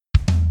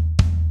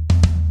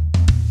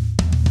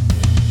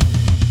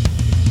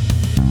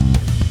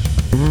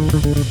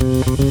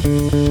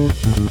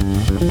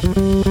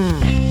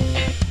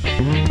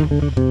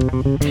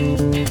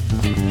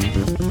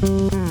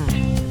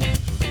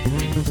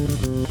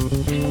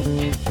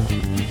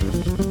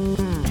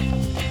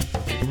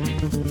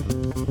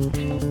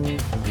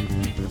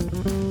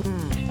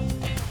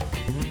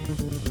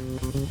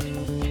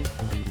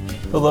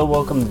Hello,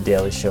 welcome to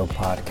Daily Show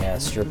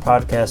Podcast, your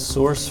podcast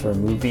source for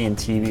movie and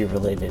TV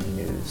related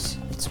news.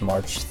 It's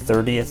March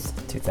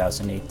 30th,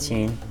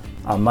 2018.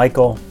 I'm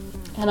Michael.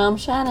 And I'm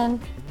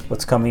Shannon.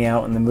 What's coming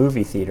out in the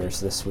movie theaters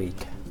this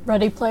week?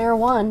 Ready Player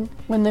One.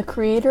 When the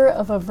creator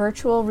of a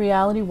virtual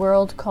reality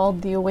world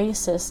called the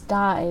Oasis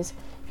dies,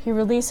 he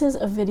releases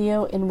a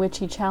video in which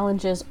he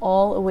challenges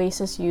all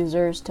Oasis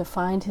users to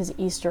find his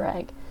Easter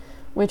egg,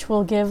 which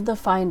will give the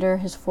finder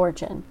his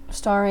fortune.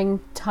 Starring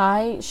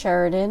Ty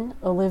Sheridan,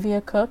 Olivia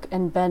Cooke,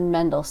 and Ben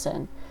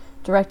Mendelsohn.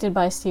 Directed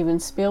by Steven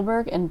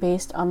Spielberg and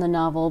based on the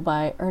novel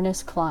by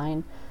Ernest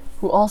Cline,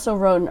 who also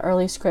wrote an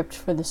early script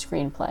for the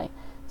screenplay.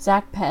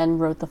 Zach Penn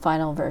wrote the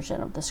final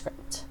version of the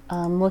script.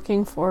 I'm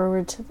looking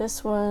forward to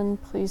this one.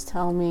 Please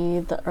tell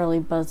me the early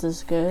buzz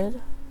is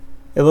good.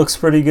 It looks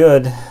pretty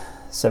good.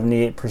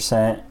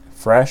 78%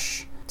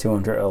 fresh,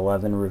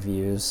 211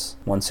 reviews,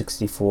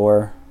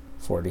 164,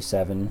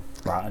 47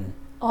 rotten.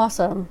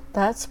 Awesome.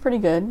 That's pretty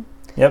good.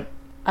 Yep.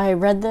 I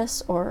read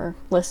this, or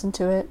listened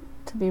to it,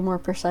 to be more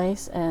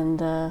precise, and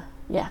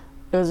it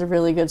was a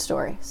really good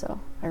story,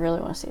 so I really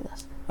want to see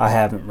this. I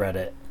haven't read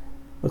it.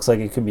 Looks like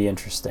it could be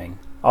interesting.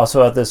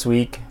 Also out this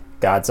week,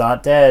 God's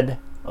Not Dead,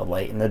 A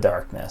Light in the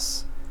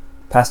Darkness.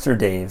 Pastor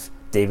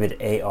David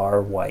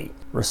A.R. White,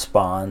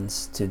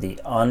 responds to the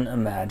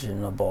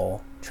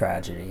unimaginable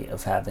tragedy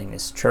of having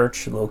his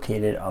church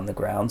located on the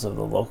grounds of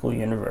the local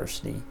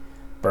university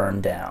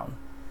burned down.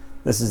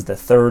 This is the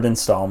third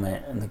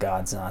installment in the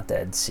God's Not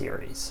Dead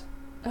series.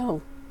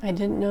 Oh, I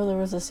didn't know there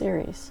was a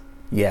series.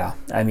 Yeah,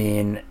 I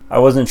mean, I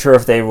wasn't sure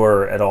if they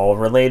were at all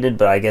related,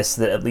 but I guess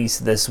that at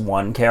least this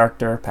one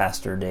character,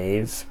 Pastor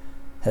Dave,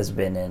 has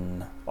been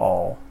in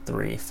all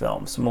three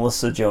films.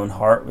 Melissa Joan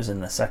Hart was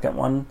in the second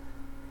one.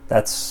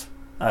 That's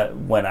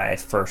when I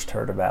first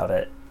heard about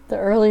it. The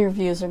early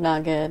reviews are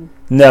not good.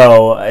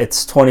 No,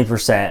 it's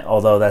 20%,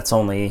 although that's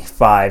only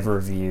 5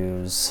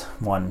 reviews,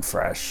 1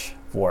 fresh,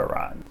 4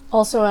 rotten.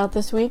 Also out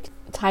this week,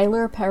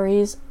 Tyler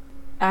Perry's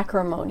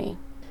Acrimony.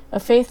 A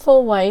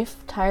faithful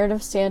wife, tired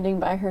of standing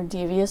by her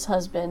devious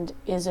husband,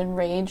 is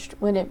enraged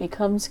when it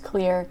becomes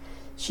clear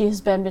she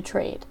has been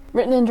betrayed.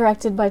 Written and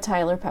directed by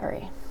Tyler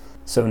Perry.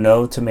 So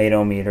no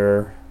tomato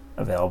meter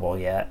available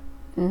yet.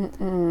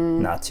 Mm-mm.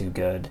 Not too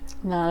good.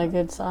 Not a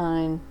good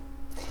sign.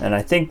 And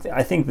I think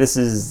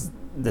this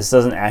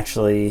doesn't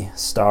actually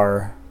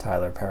star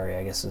Tyler Perry.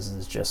 I guess this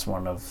is just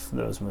one of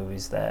those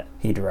movies that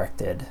he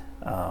directed.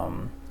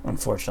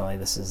 Unfortunately,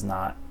 this is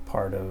not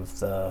part of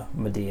the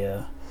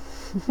Medea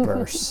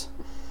verse.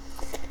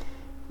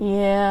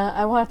 Yeah,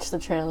 I watched the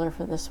trailer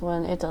for this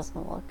one. It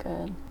doesn't look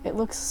good. It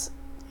looks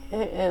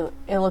a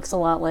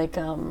lot like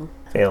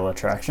Fatal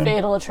Attraction.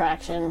 Fatal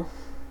Attraction.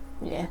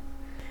 Yeah.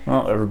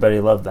 Well,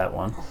 everybody loved that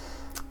one.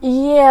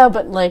 Yeah,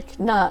 but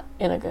not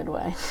in a good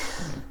way.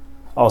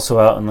 Also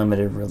out in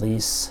limited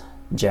release,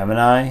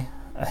 Gemini.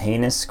 A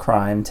heinous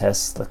crime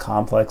tests the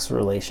complex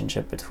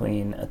relationship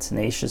between a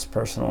tenacious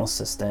personal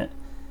assistant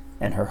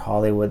and her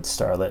Hollywood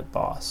starlet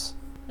boss.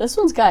 This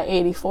one's got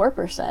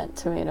 84%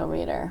 tomato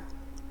meter.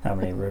 How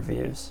many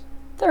reviews?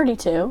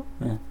 32.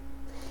 Yeah.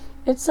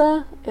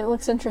 It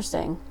looks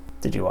interesting.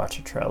 Did you watch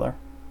a trailer?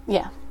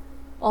 Yeah.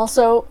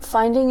 Also,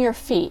 Finding Your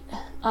Feet.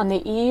 On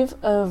the eve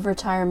of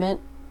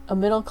retirement, a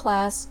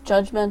middle-class,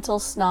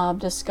 judgmental snob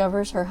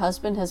discovers her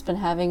husband has been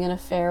having an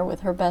affair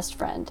with her best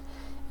friend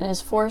and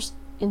is forced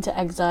into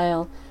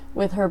exile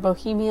with her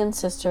bohemian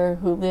sister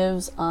who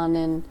lives on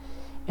an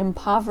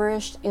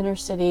impoverished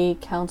inner-city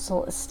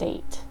council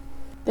estate.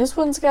 This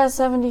one's got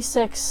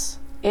 76.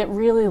 It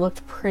really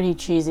looked pretty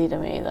cheesy to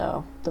me,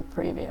 though, the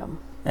preview.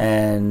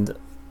 And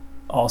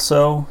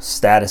also,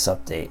 status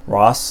update.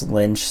 Ross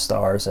Lynch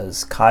stars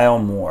as Kyle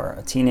Moore,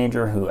 a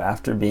teenager who,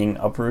 after being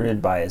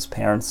uprooted by his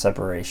parents'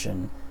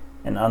 separation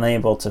and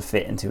unable to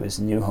fit into his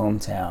new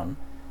hometown,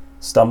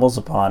 stumbles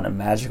upon a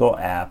magical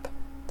app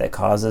that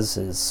causes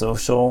his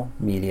social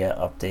media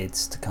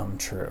updates to come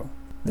true.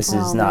 This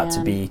is not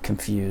to be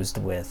confused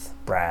with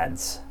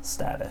Brad's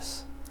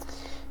status,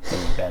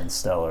 the Ben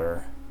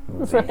Stiller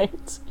movie.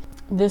 Right.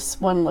 This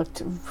one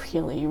looked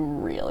really,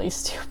 really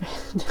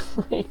stupid.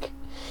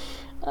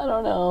 I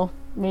don't know.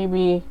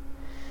 Maybe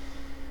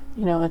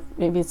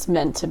it's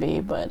meant to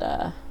be, but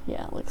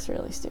it looks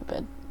really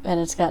stupid. And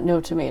it's got no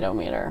tomato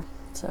meter,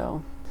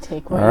 so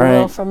take what you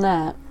will from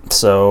that.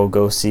 So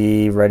go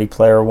see Ready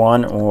Player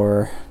One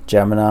or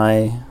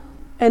Gemini.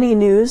 Any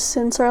news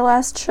since our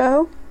last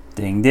show?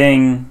 Ding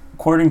ding.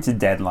 According to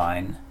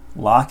Deadline,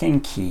 Lock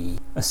and Key,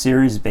 a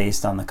series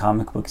based on the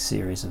comic book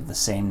series of the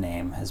same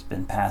name, has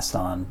been passed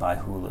on by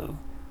Hulu,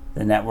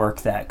 the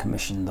network that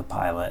commissioned the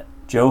pilot.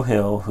 Joe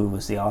Hill, who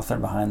was the author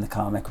behind the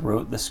comic,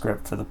 wrote the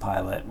script for the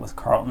pilot with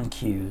Carlton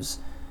Cuse,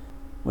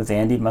 with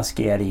Andy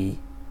Muschietti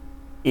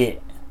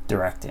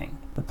directing.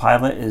 The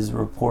pilot is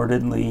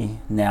reportedly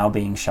now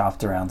being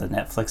shopped around to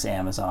Netflix,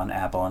 Amazon,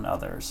 Apple, and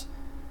others.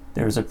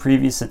 There was a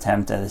previous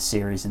attempt at a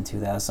series in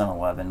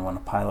 2011 when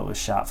a pilot was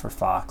shot for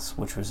Fox,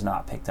 which was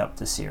not picked up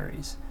to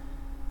series.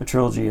 A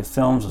trilogy of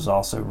films was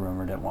also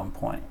rumored at one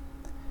point.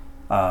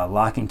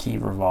 Lock and Key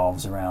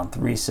revolves around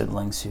three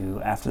siblings who,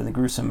 after the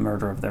gruesome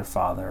murder of their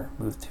father,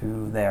 moved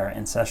to their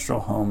ancestral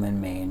home in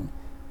Maine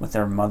with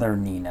their mother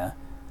Nina,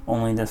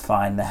 only to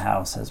find the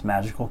house has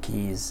magical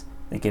keys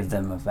that give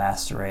them a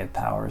vast array of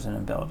powers and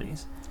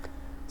abilities.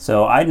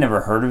 So I'd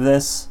never heard of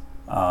this,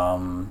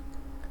 but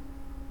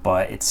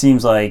it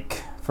seems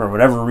like, for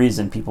whatever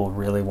reason, people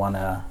really want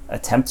to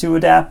attempt to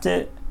adapt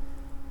it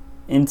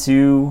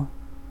into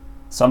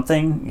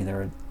something,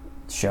 either a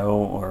show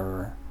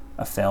or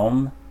a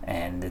film,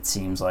 and it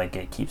seems like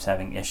it keeps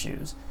having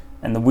issues.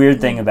 And the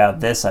weird thing about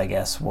this, I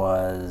guess,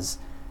 was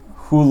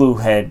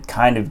Hulu had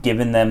kind of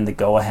given them the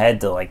go-ahead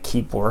to like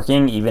keep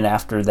working even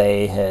after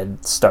they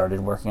had started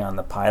working on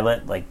the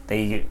pilot. Like,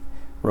 they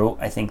wrote,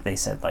 I think they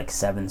said like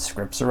 7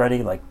 scripts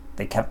already. Like,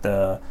 they kept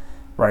the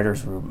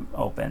writer's room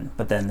open,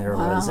 but then there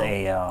was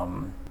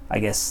I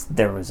guess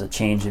there was a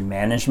change in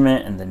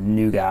management, and the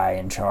new guy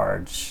in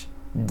charge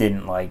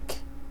didn't like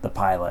the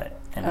pilot,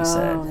 and he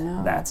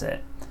said, that's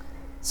it.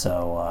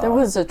 So there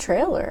was a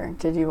trailer.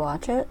 Did you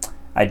watch it?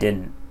 I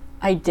didn't.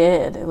 I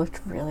did. It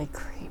looked really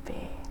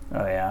creepy.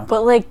 Oh yeah.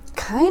 But like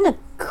kind of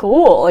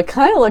cool. It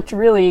kind of looked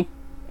really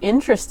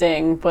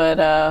interesting, but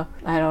I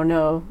don't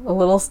know, a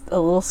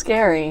little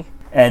scary.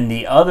 And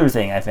the other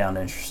thing I found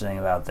interesting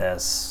about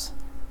this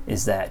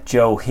is that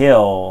Joe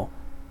Hill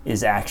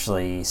is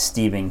actually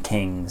Stephen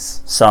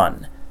King's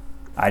son.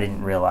 I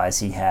didn't realize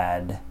he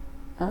had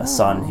a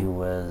son who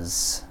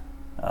was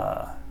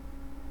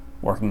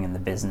working in the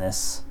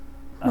business.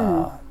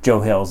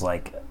 Joe Hill's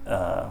like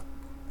a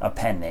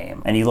pen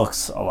name, and he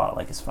looks a lot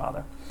like his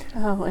father.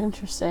 Oh,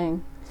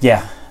 interesting.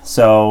 Yeah,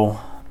 so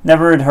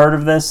never had heard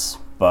of this,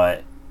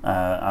 but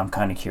I'm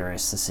kind of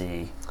curious to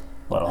see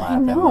what'll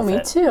happen. I know, with me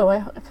it. too.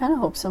 I kind of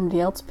hope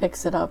somebody else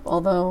picks it up,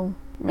 although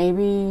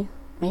maybe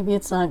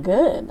it's not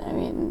good. I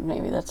mean,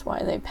 maybe that's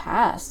why they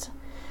passed.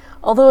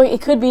 Although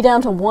it could be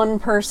down to one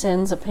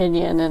person's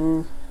opinion,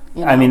 and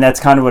you know. I mean, that's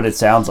kind of what it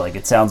sounds like.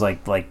 It sounds like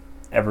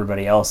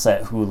everybody else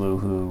at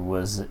Hulu who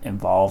was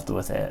involved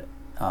with it,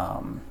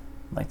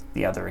 like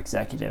the other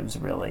executives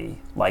really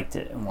liked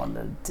it and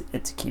wanted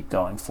it to keep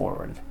going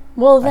forward.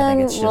 Well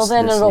then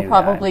it'll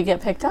probably get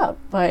picked up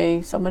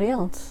by somebody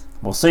else.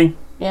 We'll see.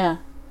 Yeah.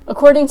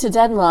 According to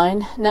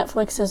Deadline,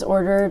 Netflix has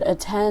ordered a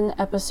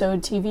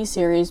 10-episode TV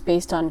series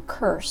based on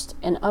Cursed,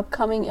 an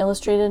upcoming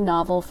illustrated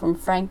novel from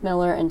Frank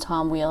Miller and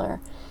Tom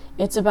Wheeler.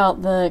 It's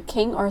about the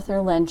King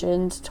Arthur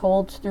legend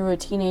told through a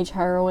teenage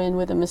heroine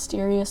with a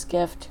mysterious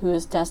gift who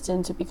is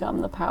destined to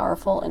become the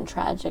powerful and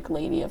tragic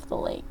Lady of the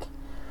Lake.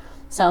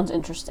 Sounds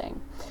interesting.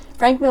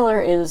 Frank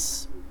Miller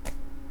is,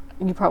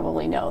 you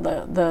probably know,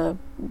 the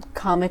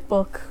comic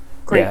book,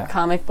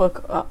 comic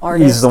book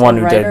artist. He's the one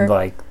who writer. did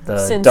like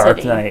the Sin Dark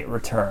City. Knight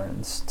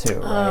Returns too,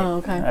 right? Oh,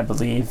 okay. I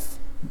believe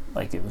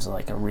like it was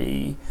like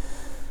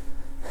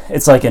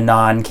it's like a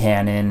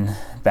non-canon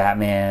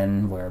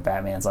Batman where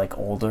Batman's like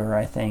older,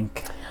 I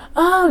think.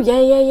 Oh,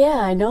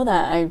 yeah. I know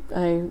that.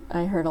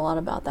 I heard a lot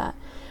about that.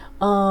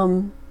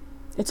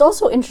 It's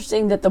also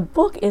interesting that the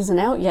book isn't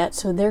out yet,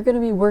 so they're going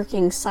to be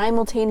working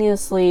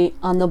simultaneously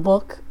on the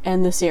book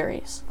and the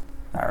series.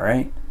 All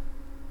right.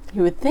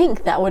 You would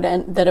think that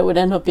it would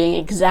end up being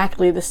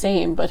exactly the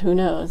same, but who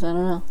knows? I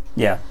don't know.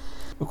 Yeah.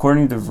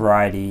 According to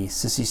Variety,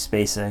 Sissy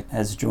Spacek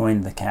has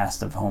joined the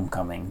cast of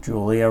Homecoming,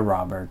 Julia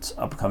Roberts'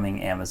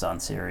 upcoming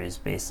Amazon series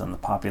based on the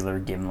popular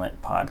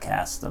Gimlet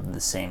podcast of the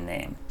same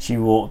name. She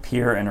will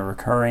appear in a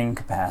recurring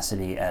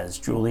capacity as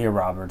Julia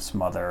Roberts'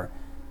 mother,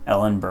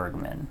 Ellen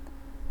Bergman.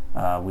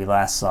 We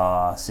last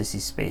saw Sissy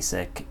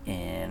Spacek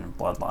in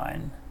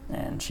Bloodline,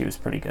 and she was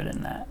pretty good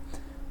in that.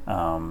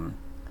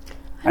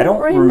 I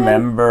don't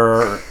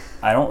remember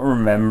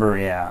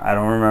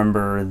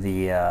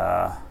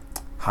the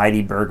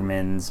Heidi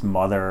Bergman's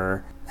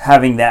mother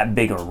having that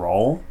big a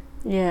role.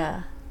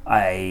 Yeah.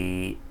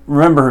 I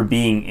remember her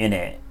being in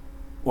it,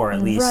 or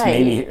at least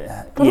maybe.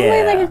 But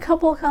only like a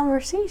couple of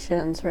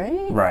conversations,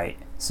 right? Right.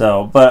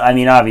 So, but I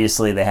mean,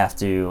 obviously they have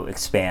to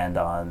expand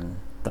on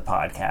the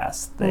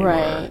podcast. They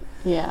were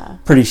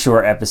pretty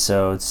short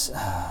episodes.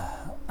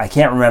 I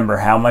can't remember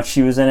how much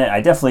she was in it. I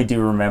definitely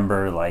do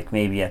remember, like,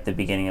 maybe at the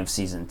beginning of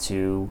season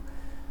 2,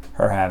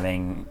 her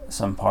having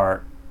some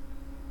part,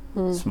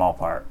 small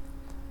part.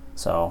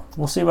 So,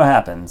 we'll see what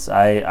happens.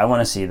 I want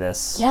to see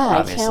this,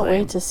 obviously. I can't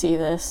wait to see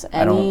this.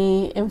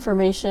 Any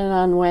information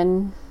on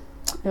when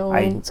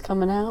it's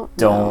coming out?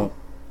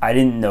 I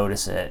didn't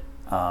notice it.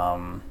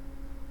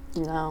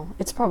 No,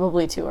 it's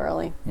probably too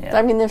early. Yeah.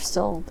 I mean, they're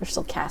still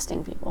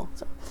casting people.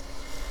 So.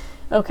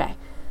 Okay.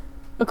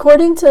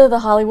 According to The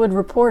Hollywood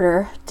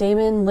Reporter,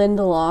 Damon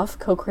Lindelof,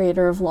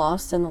 co-creator of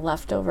Lost and The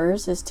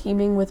Leftovers, is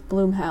teaming with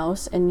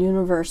Blumhouse and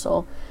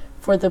Universal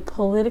for the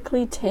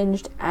politically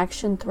tinged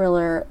action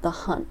thriller The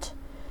Hunt.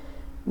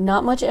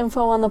 Not much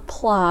info on the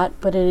plot,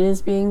 but it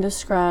is being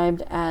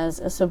described as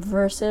a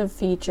subversive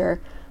feature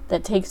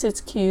that takes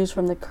its cues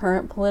from the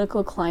current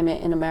political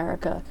climate in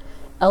America,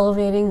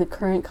 elevating the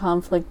current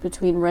conflict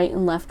between right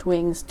and left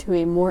wings to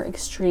a more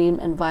extreme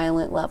and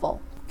violent level.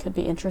 Could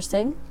be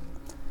interesting.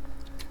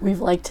 We've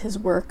liked his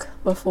work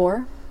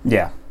before.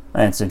 Yeah.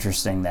 And it's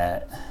interesting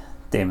that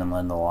Damon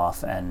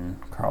Lindelof and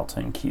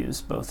Carlton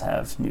Cuse both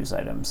have news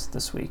items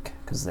this week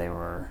because they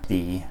were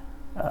the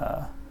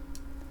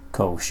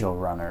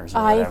co-showrunners.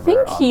 I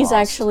think he's Lost.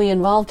 Actually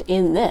involved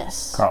in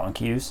this. Carlton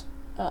Cuse?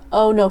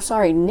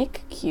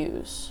 Nick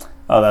Cuse.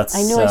 Oh, that's...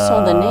 I knew I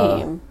saw the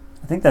name.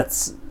 I think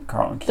that's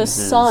Carlton Cuse's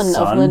The son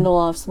of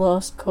Lindelof's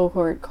Lost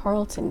cohort,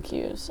 Carlton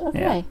Cuse. Okay.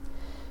 Yeah.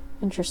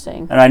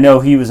 Interesting. And I know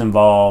he was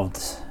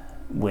involved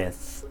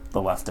with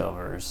The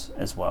Leftovers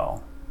as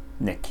well.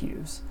 Nick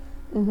Cuse.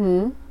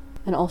 Mm-hmm.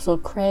 And also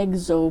Craig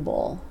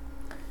Zobel.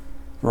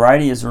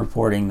 Variety is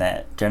reporting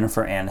that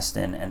Jennifer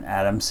Aniston and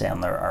Adam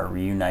Sandler are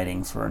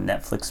reuniting for a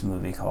Netflix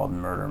movie called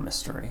Murder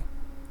Mystery.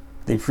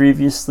 They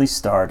previously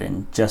starred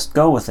in Just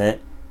Go With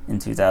It in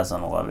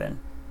 2011,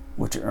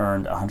 which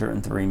earned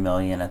 $103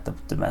 million at the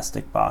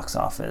domestic box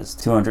office,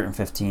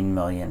 $215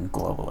 million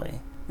globally.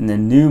 In the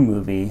new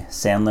movie,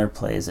 Sandler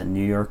plays a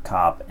New York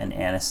cop and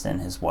Aniston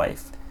his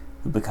wife,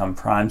 who become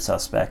prime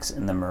suspects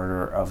in the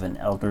murder of an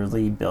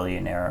elderly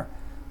billionaire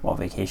while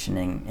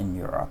vacationing in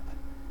Europe.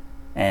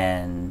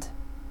 And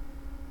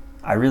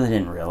I really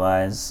didn't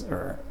realize,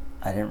 or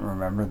I didn't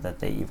remember that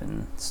they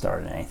even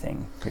started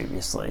anything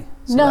previously.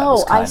 So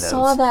no, I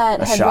saw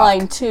that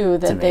headline too,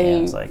 that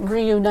they like,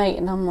 reunite,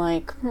 and I'm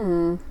like,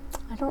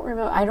 I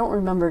don't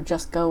remember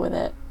Just Go With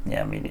It.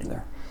 Yeah, me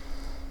neither.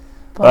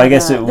 But I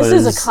guess it was...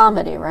 This is a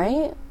comedy,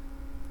 right?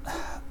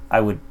 I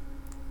would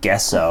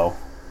guess so.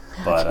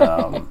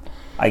 But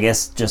I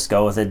guess Just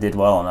Go With It did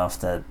well enough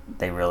that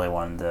they really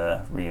wanted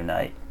to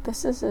reunite.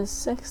 This is his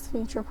 6th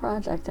feature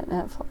project at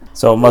Netflix.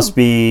 So it must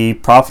be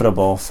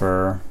profitable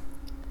for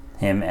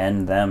him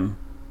and them.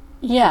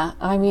 Yeah,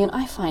 I mean,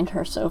 I find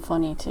her so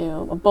funny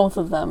too. Both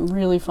of them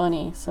really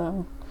funny,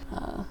 so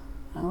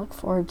I look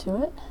forward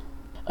to it.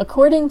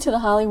 According to The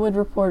Hollywood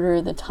Reporter,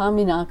 The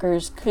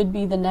Tommyknockers could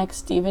be the next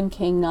Stephen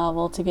King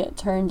novel to get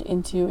turned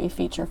into a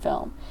feature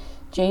film.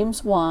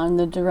 James Wan,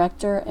 the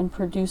director and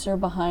producer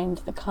behind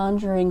the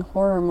Conjuring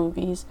horror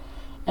movies,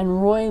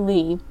 and Roy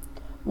Lee,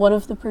 one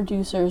of the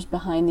producers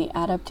behind the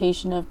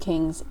adaptation of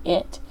King's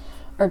It,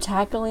 are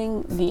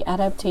tackling the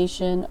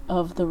adaptation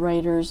of the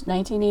writer's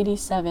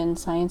 1987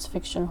 science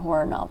fiction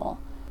horror novel.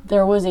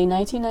 There was a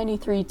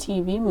 1993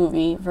 TV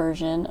movie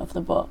version of the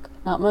book.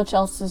 Not much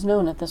else is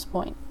known at this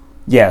point.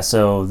 Yeah,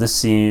 so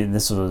this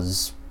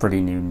was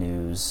pretty new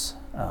news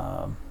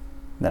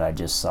that I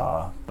just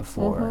saw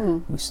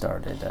before we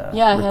started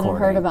Yeah, I hadn't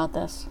heard about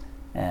this.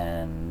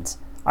 And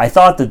I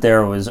thought that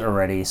there was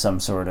already some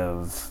sort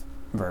of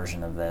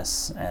version of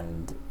this,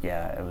 and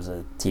yeah, it was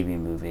a TV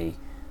movie.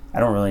 I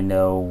don't really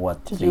know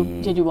what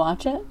Did you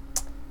watch it?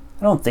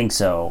 I don't think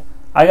so.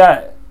 I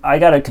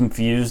got it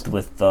confused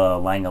with the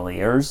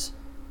Langoliers.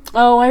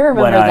 Oh, I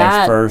remember when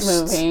that I first,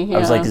 movie. Yeah. I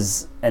was like,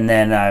 and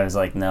then I was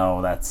like,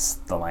 no, that's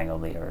the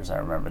Langoliers. I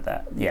remember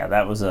that. Yeah,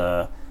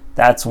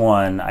 that's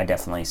one I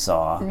definitely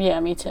saw. Yeah,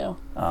 me too.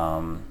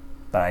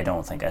 But I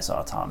don't think I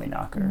saw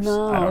Tommyknockers.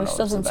 No, this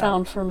doesn't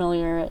sound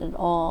familiar at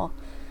all.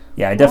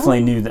 Yeah, I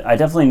definitely knew that. I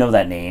definitely know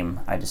that name.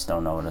 I just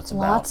don't know what it's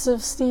about. Lots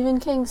of Stephen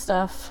King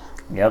stuff.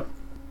 Yep.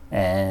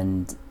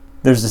 And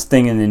there's this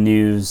thing in the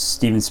news.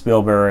 Steven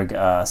Spielberg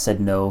said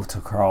no to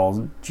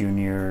Carl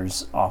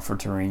Jr.'s offer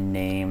to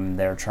rename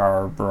their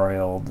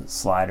charbroiled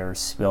sliders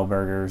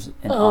Spielbergers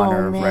in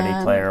honor of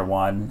Ready Player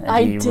One. And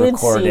I did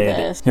see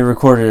this. He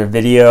recorded a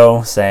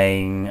video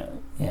saying,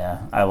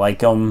 "Yeah, I like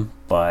them,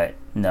 but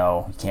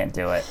no, you can't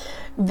do it."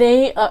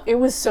 It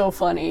was so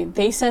funny.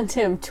 They sent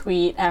him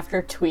tweet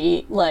after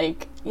tweet,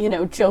 like,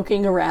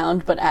 joking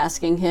around, but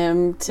asking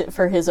him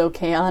for his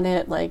okay on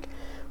it. Like,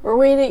 we're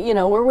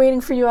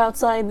waiting for you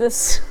outside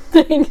this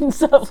thing and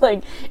stuff.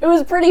 Like, it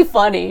was pretty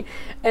funny.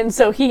 And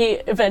so he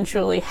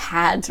eventually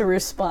had to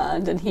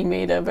respond, and he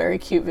made a very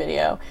cute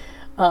video.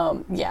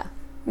 Yeah.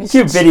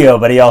 Cute video,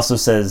 but he also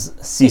says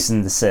cease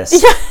and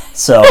desist. Yeah.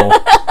 So,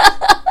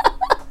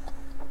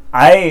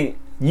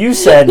 you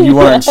said you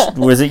weren't.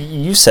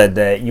 You said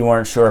that you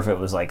weren't sure if it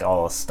was like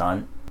all a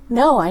stunt?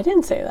 No, I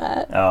didn't say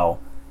that. Oh,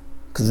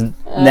 because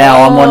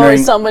now I'm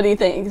wondering. Somebody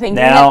thinking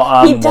now that.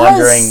 I'm he does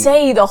wondering.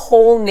 Say the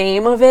whole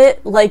name of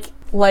it like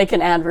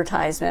an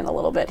advertisement a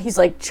little bit. He's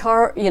like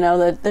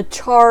the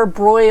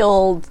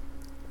char-broiled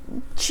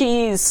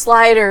cheese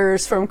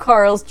sliders from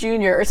Carl's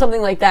Jr. or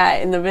something like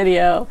that in the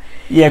video.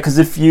 Yeah, because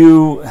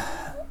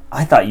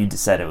I thought you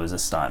said it was a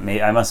stunt.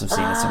 Maybe I must have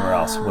seen it somewhere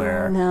else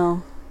where.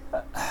 No.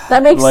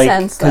 That makes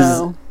sense,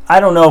 though. I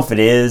don't know if it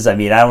is. I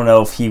mean, I don't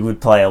know if he would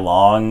play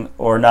along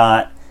or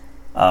not.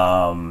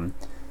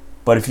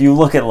 But if you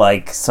look at,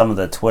 like, some of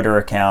the Twitter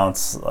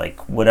accounts,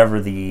 like,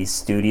 whatever the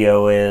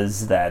studio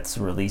is that's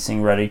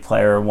releasing Ready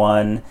Player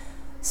One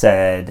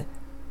said,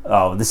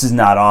 oh, this is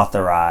not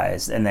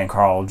authorized. And then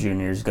Carl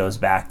Jr. goes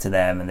back to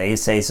them, and they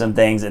say some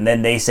things, and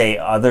then they say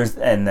others,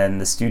 and then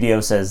the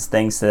studio says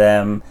things to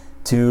them,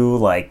 too,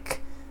 like,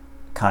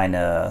 kind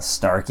of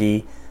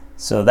snarky.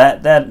 So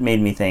that made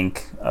me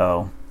think,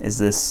 oh, is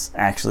this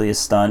actually a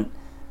stunt?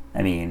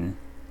 I mean,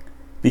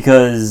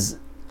 because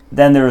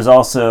then there was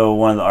also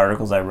one of the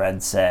articles I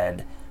read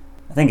said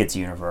I think it's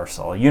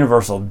Universal.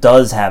 Universal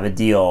does have a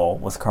deal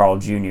with Carl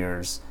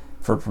Jr.'s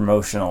for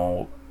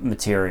promotional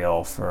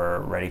material for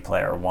Ready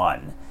Player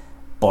One,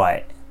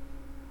 but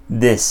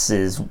this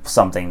is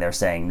something they're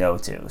saying no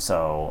to.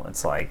 So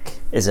it's like,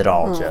 is it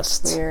all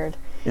just weird?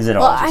 Is it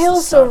all? Well, just I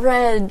also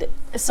read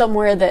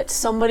somewhere that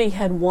somebody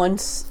had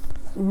once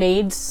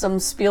made some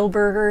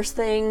Spielberger's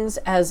things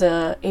as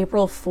a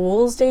April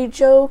Fool's Day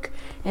joke,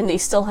 and they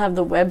still have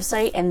the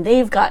website, and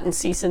they've gotten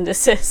cease and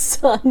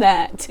desist on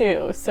that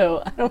too.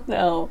 So I don't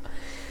know.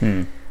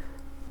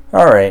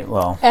 All right.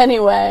 Well.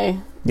 Anyway.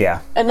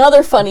 Yeah.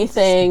 Another funny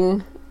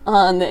thing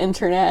on the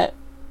internet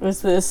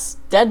was this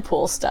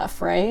Deadpool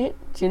stuff, right?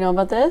 Do you know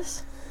about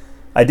this?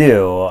 I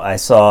do. I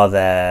saw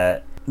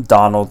that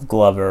Donald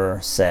Glover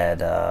said,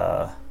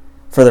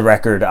 for the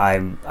record,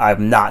 I'm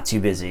not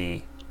too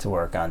busy to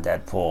work on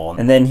Deadpool.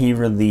 And then he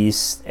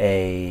released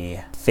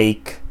a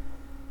fake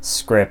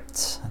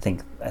script. I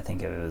think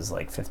it was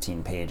like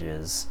 15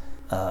 pages,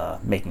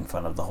 making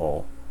fun of the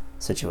whole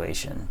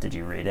situation. Did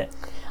you read it?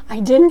 I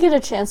didn't get a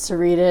chance to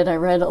read it. I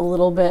read a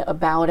little bit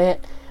about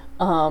it,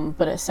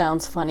 but it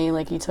sounds funny.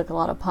 Like he took a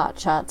lot of pot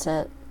shots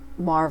at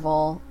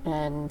Marvel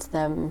and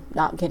them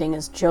not getting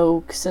his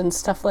jokes and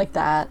stuff like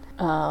that.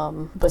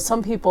 But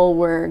some people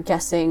were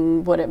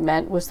guessing what it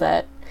meant was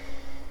that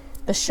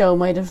the show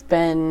might have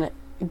been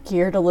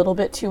geared a little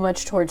bit too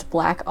much towards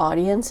black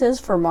audiences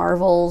for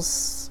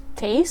Marvel's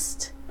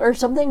taste or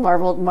something.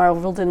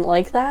 Marvel didn't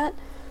like that.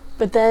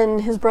 But then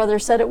his brother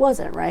said it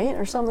wasn't, right?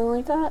 Or something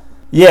like that.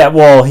 Yeah,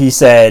 well, he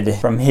said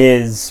from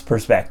his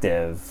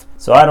perspective.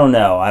 So I don't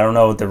know. I don't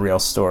know what the real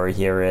story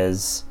here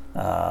is.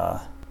 I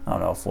don't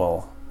know if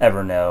we'll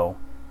ever know.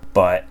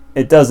 But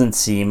it doesn't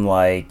seem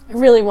like I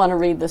really want to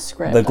read the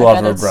script. The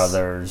Glover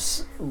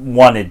brothers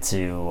wanted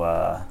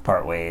to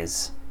part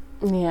ways.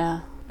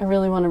 Yeah, I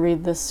really want to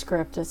read this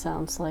script. It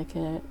sounds like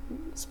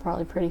it's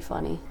probably pretty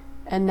funny.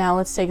 And now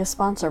let's take a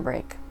sponsor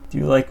break. Do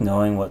you like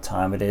knowing what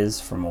time it is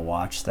from a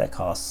watch that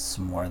costs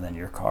more than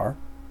your car?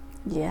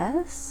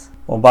 Yes.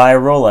 Well, buy a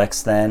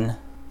Rolex then.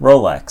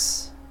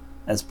 Rolex.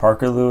 As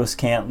Parker Lewis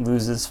can't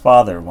lose his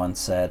father once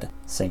said,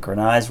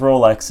 synchronize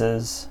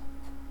Rolexes.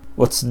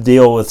 What's the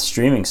deal with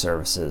streaming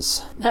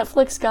services?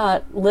 Netflix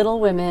got Little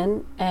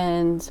Women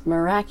and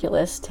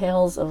Miraculous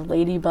Tales of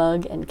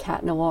Ladybug and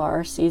Cat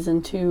Noir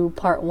Season 2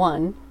 Part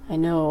 1. I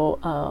know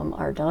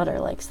our daughter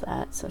likes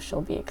that, so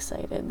she'll be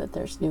excited that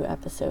there's new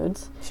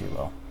episodes. She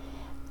will.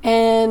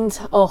 And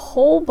a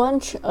whole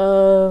bunch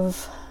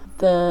of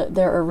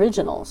their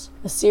originals.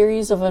 A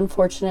Series of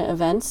Unfortunate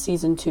Events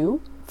Season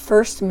 2.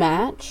 First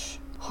Match.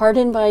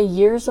 Hardened by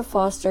years of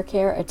foster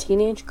care, a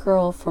teenage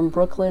girl from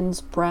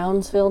Brooklyn's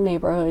Brownsville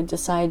neighborhood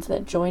decides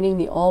that joining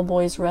the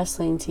all-boys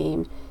wrestling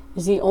team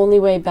is the only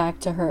way back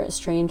to her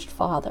estranged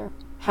father.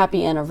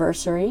 Happy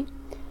Anniversary.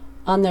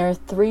 On their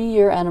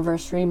 3-year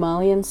anniversary,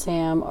 Molly and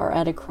Sam are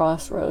at a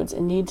crossroads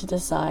and need to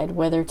decide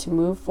whether to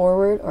move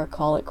forward or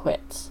call it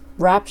quits.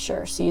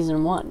 Rapture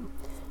Season 1.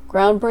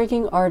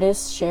 Groundbreaking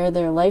artists share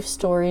their life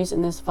stories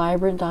in this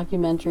vibrant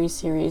documentary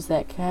series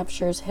that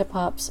captures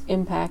hip-hop's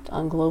impact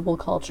on global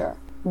culture.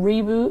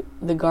 Reboot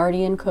The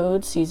Guardian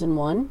Code Season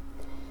 1.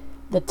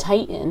 The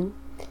Titan.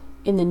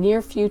 In the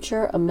near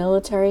future, a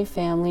military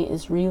family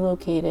is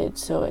relocated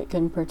so it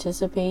can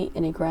participate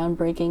in a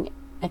groundbreaking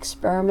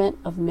experiment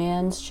of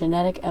man's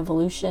genetic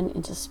evolution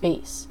into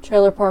space.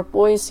 Trailer Park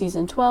Boys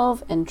Season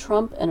 12 and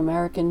Trump and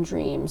American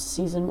Dreams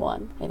Season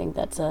 1. I think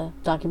that's a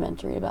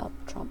documentary about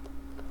Trump.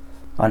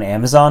 On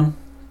Amazon,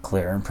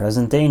 Clear and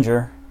Present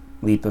Danger,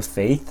 Leap of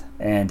Faith,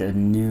 and a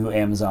new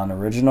Amazon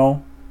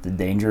original, The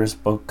Dangerous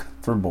Book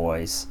for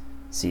Boys,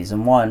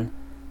 Season 1.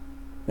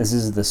 This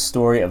is the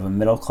story of a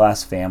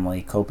middle-class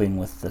family coping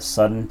with the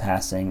sudden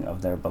passing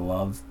of their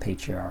beloved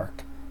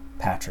patriarch,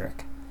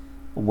 Patrick,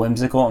 a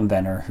whimsical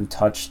inventor who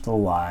touched the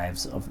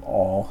lives of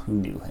all who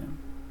knew him.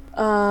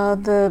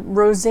 The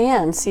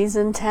Roseanne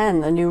Season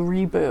 10, the new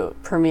reboot,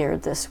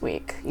 premiered this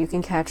week. You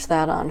can catch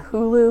that on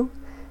Hulu,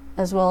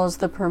 as well as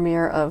the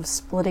premiere of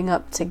Splitting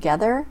Up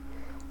Together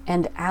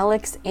and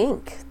Alex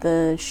Inc.,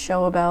 the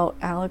show about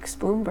Alex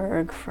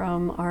Bloomberg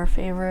from our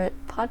favorite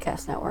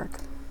podcast network.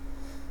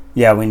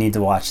 Yeah, we need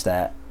to watch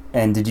that.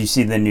 And did you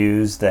see the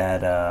news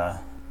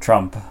that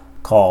Trump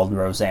called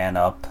Roseanne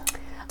up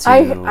to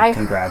I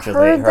congratulate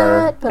heard her?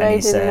 that, but and I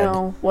he didn't said,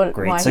 know what.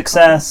 Great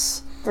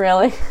success.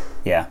 Really?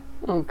 Yeah.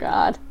 Oh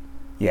God.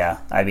 Yeah,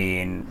 I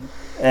mean,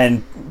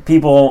 and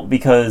people,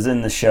 because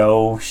in the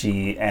show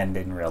and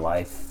in real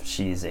life,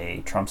 she's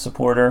a Trump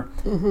supporter,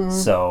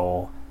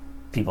 so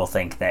people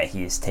think that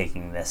he's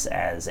taking this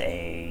as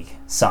a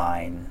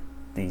sign.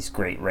 These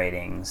great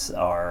ratings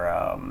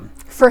are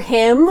for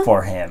him.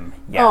 For him,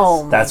 yes.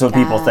 Oh, that's what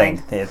God. people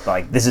think. It's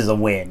like, this is a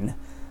win.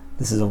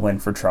 This is a win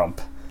for Trump.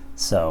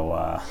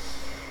 So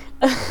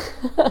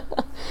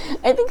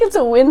I think it's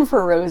a win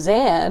for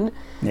Roseanne.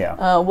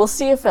 Yeah. We'll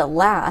see if it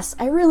lasts.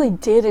 I really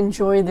did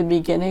enjoy the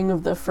beginning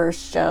of the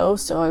first show,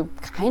 so I'm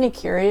kind of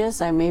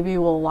curious. I maybe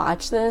will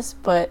watch this,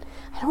 but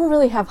I don't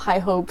really have high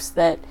hopes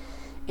that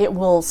it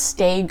will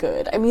stay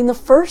good. I mean, the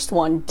first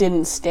one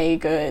didn't stay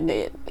good.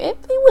 It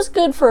was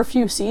good for a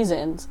few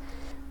seasons.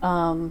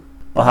 Well,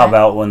 how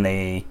about when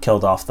they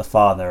killed off the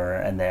father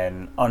and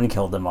then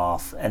unkilled him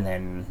off and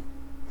then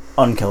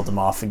unkilled him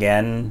off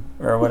again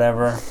or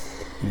whatever?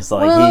 He's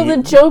like,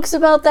 the jokes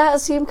about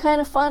that seem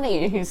kind of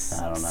funny. He's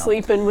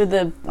sleeping with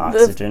the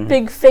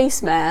big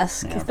face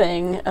mask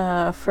thing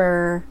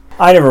for...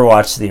 I never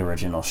watched the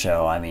original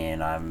show. I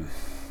mean, I'm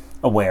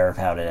aware of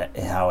how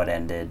it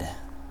ended,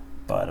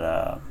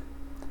 but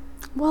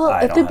well,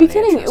 at the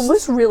beginning, it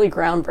was really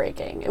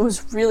groundbreaking. It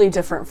was really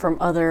different from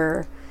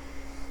other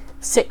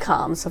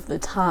sitcoms of the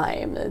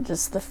time.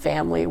 Just the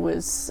family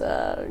was,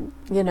 and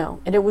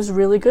it was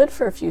really good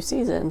for a few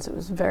seasons. It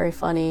was very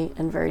funny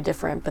and very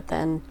different, but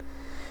then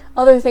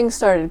other things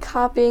started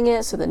copying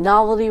it, so the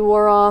novelty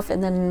wore off,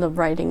 and then the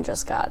writing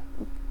just got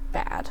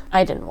bad.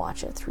 I didn't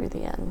watch it through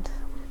the end.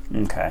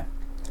 Okay.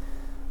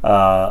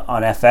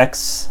 On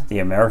FX, the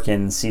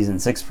American Season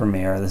 6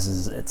 premiere, this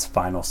is its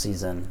final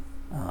season.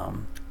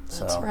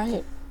 That's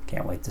right.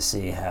 Can't wait to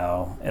see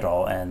how it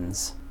all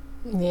ends.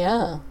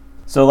 Yeah.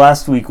 So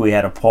last week we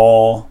had a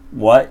poll.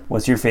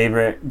 What's your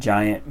favorite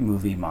giant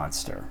movie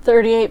monster?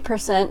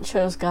 38%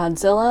 chose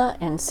Godzilla,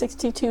 and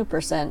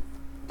 62%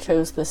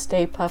 chose the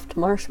Stay Puft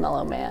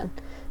Marshmallow Man.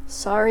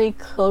 Sorry,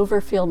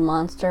 Cloverfield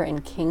Monster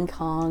and King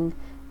Kong,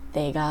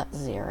 they got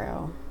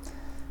 0.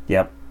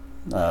 Yep,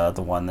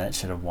 the one that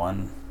should have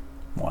won.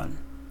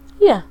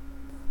 Yeah,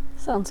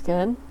 sounds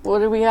good. What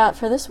do we got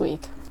for this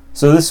week?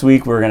 So this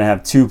week we're going to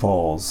have 2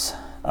 polls.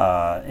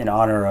 In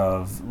honor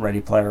of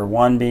Ready Player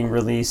One being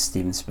released,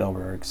 Steven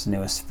Spielberg's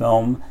newest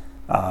film.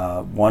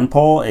 One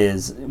poll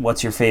is,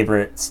 what's your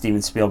favorite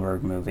Steven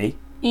Spielberg movie?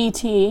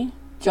 E.T.,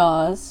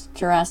 Jaws,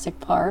 Jurassic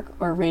Park,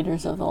 or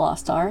Raiders of the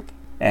Lost Ark.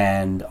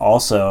 And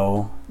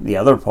also, the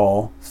other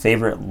poll,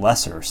 favorite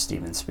lesser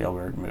Steven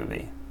Spielberg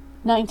movie.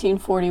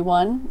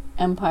 1941,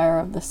 Empire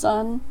of the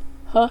Sun,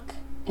 Hook,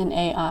 and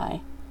AI.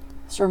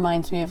 This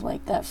reminds me of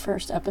like that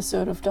first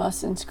episode of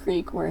Dawson's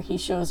Creek where he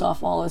shows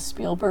off all his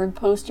Spielberg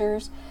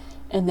posters,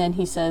 and then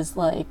he says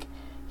like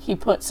he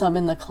put some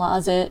in the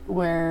closet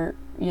where,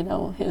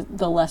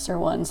 the lesser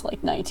ones,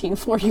 like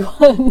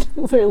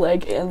 1941, they're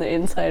like in the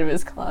inside of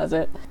his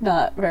closet.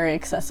 Not very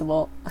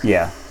accessible.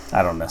 Yeah,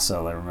 I don't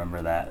necessarily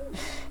remember that,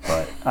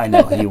 but I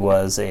know he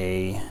was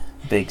a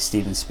big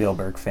Steven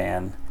Spielberg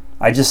fan.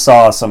 I just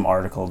saw some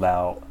article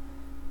about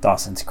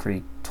Dawson's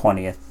Creek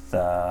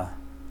 20th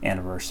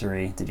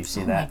anniversary. Did you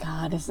see that? Oh my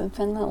God, has it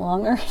been that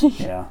long already?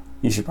 Yeah,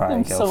 you should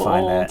probably so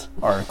find old. that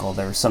article.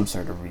 There was some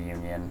sort of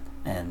reunion,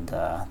 and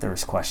there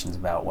was questions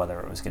about whether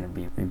it was going to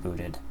be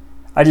rebooted.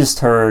 I just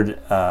heard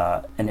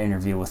an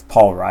interview with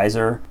Paul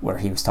Reiser where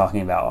he was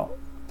talking about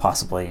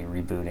possibly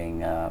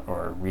rebooting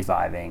or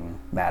reviving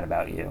Mad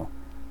About You.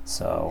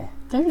 So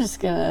they're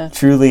just gonna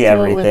truly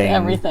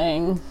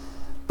everything.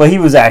 But he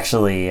was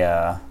actually,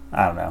 I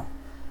don't know.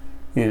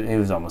 He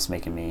was almost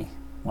making me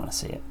want to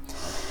see it.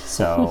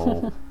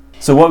 So,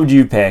 what would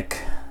you pick?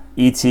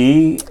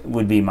 E.T.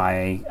 would be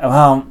my...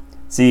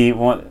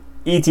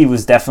 E.T.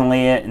 was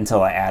definitely it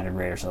until I added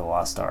Raiders of the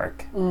Lost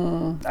Ark.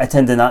 I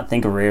tend to not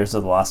think of Raiders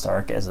of the Lost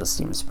Ark as a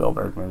Steven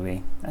Spielberg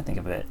movie. I think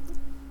of it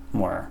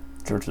more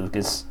George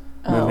Lucas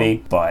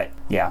movie, but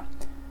yeah.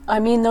 I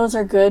mean, those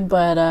are good,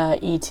 but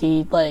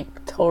E.T.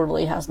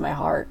 totally has my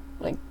heart.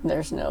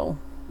 There's no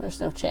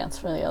chance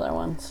for the other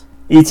ones.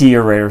 E.T.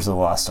 or Raiders of the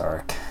Lost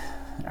Ark.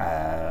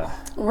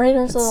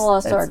 Raiders of the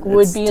Lost Ark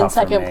would be in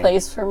second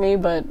place for me,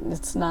 but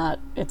it's not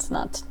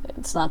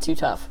too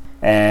tough.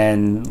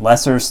 And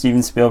lesser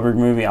Steven Spielberg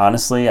movie,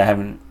 honestly, I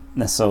haven't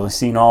necessarily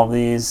seen all of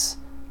these.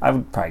 I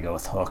would probably go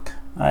with Hook.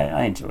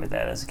 I enjoyed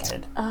that as a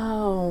kid.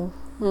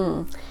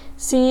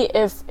 See,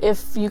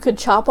 if you could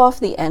chop off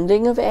the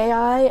ending of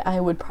AI,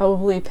 I would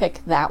probably pick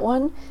that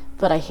one,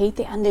 but I hate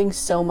the ending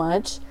so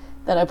much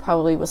that I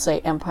probably would say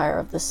Empire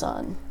of the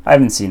Sun. I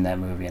haven't seen that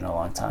movie in a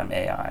long time,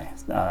 AI.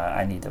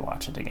 I need to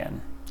watch it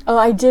again. Oh,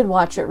 I did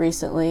watch it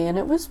recently, and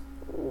it was,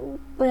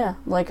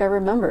 like I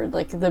remembered.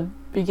 The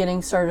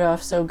beginning started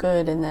off so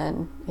good, and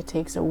then it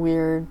takes a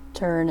weird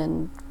turn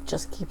and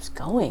just keeps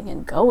going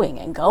and going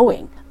and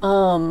going.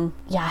 I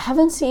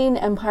haven't seen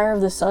Empire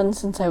of the Sun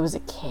since I was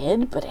a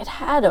kid, but it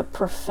had a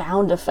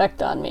profound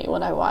effect on me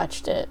when I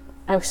watched it.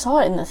 I saw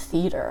it in the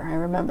theater. I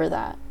remember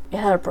that. It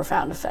had a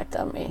profound effect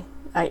on me.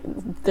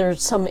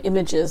 There's some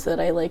images that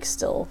I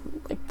still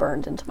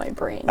burned into my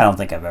brain. I don't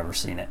think I've ever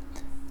seen it.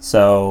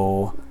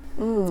 So...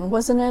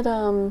 wasn't it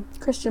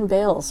Christian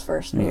Bale's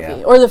first movie?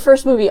 Yeah. Or the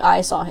first movie I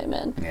saw him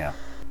in? Yeah.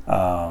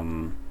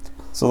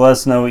 So let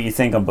us know what you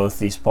think on both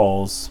these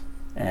polls,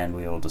 and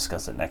we will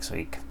discuss it next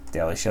week.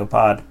 Daily Show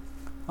Pod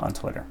on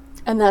Twitter.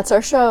 And that's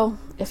our show.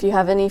 If you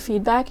have any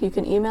feedback, you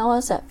can email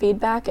us at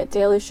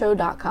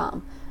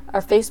feedback@dailyshow.com.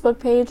 Our Facebook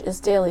page is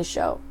Daily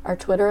Show. Our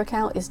Twitter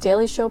account is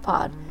Daily Show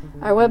Pod.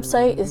 Our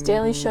website is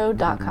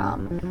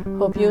dailyshow.com.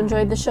 Hope you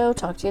enjoyed the show.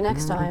 Talk to you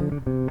next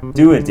time.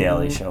 Do a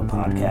Daily Show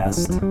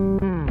podcast.